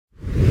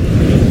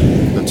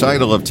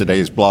title of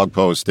today's blog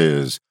post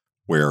is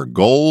Where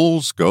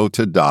Goals Go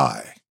to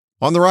Die.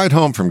 On the ride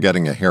home from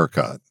getting a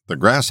haircut, the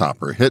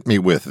grasshopper hit me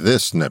with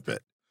this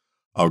snippet.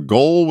 A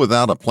goal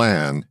without a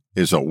plan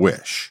is a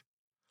wish.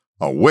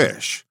 A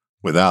wish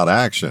without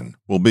action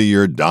will be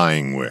your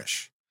dying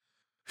wish.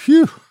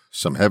 Phew,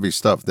 some heavy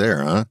stuff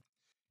there, huh?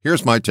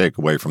 Here's my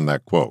takeaway from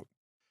that quote.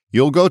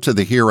 You'll go to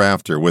the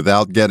hereafter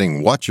without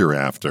getting what you're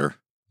after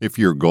if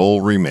your goal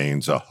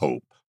remains a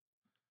hope.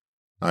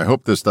 I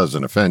hope this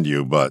doesn't offend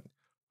you, but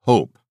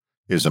hope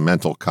is a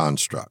mental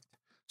construct,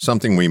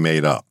 something we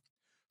made up,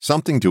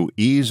 something to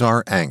ease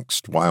our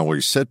angst while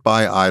we sit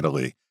by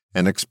idly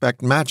and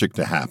expect magic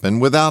to happen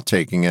without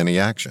taking any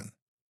action.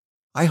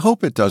 I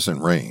hope it doesn't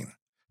rain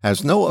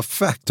has no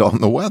effect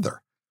on the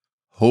weather.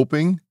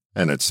 Hoping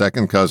and its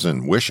second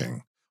cousin,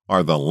 wishing,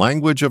 are the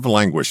language of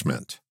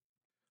languishment.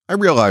 I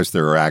realize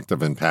there are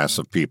active and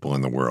passive people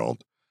in the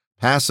world.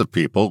 Passive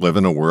people live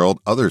in a world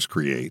others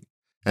create,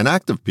 and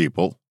active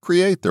people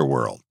create their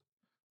world.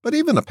 But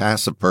even a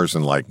passive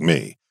person like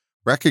me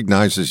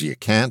recognizes you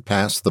can't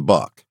pass the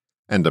buck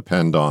and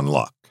depend on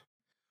luck.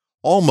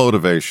 All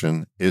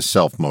motivation is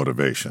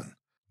self-motivation.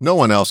 No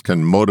one else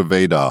can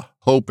motivate a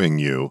hoping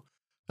you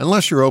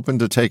unless you're open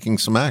to taking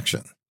some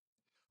action.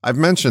 I've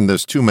mentioned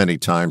this too many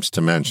times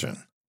to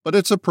mention, but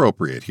it's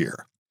appropriate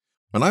here.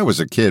 When I was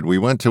a kid, we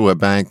went to a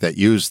bank that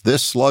used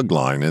this slug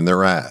line in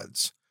their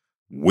ads.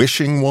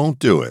 Wishing won't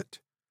do it.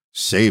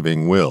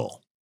 Saving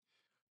will.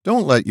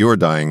 Don't let your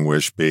dying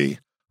wish be,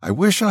 I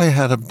wish I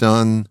had have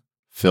done,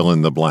 fill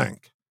in the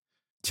blank.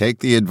 Take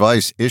the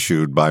advice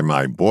issued by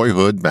my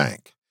boyhood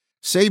bank.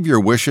 Save your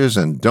wishes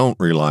and don't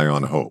rely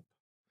on hope.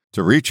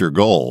 To reach your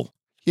goal,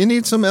 you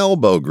need some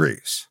elbow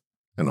grease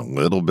and a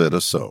little bit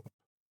of soap.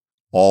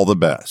 All the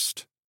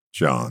best,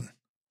 John.